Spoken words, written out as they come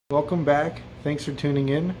Welcome back. Thanks for tuning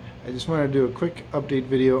in. I just want to do a quick update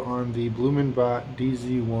video on the BlumenBot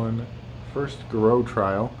DZ1 first grow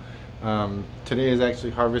trial. Today is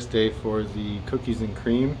actually harvest day for the cookies and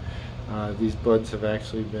cream. These buds have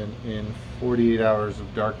actually been in 48 hours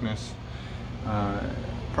of darkness,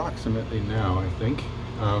 approximately now, I think.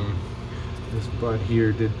 This bud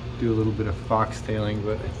here did do a little bit of foxtailing,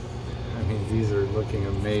 but I mean, these are looking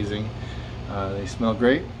amazing. They smell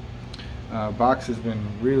great. Box has been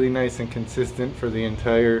really nice and consistent for the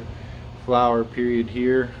entire flower period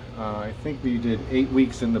here. I think we did 8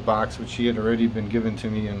 weeks in the box, which she had already been given to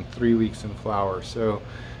me in 3 weeks in flower. So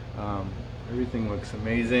everything looks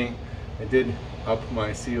amazing. I did up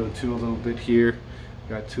my CO2 a little bit here.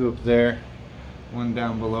 Got 2 up there, 1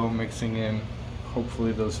 down below mixing in.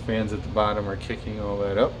 Hopefully those fans at the bottom are kicking all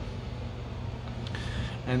that up.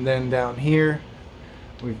 And then down here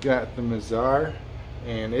we've got the Mazar,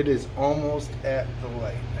 and it is almost at the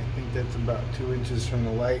light. I think that's about 2 inches from the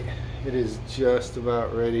light. It is just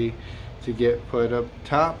about ready to get put up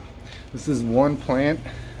top. This is one plant.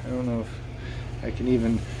 I don't know if I can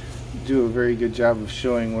even do a very good job of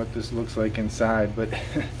showing what this looks like inside, but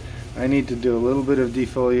I need to do a little bit of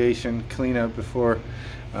defoliation cleanup before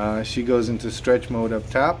she goes into stretch mode up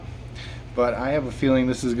top. But I have a feeling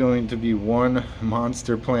this is going to be one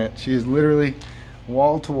monster plant. She is literally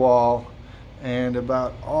wall to wall and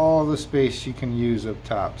about all the space she can use up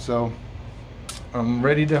top. So I'm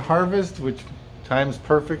ready to harvest, which times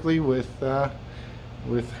perfectly with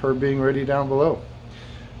her being ready down below.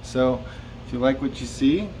 So if you like what you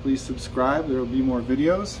see, please subscribe. There will be more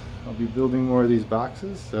videos. I'll be building more of these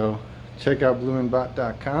boxes, so check out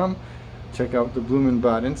BlumenBot.com. Check out the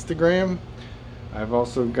BlumenBot Instagram. I've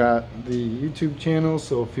also got the YouTube channel,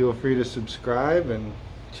 so feel free to subscribe and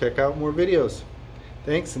check out more videos.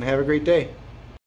 Thanks and have a great day.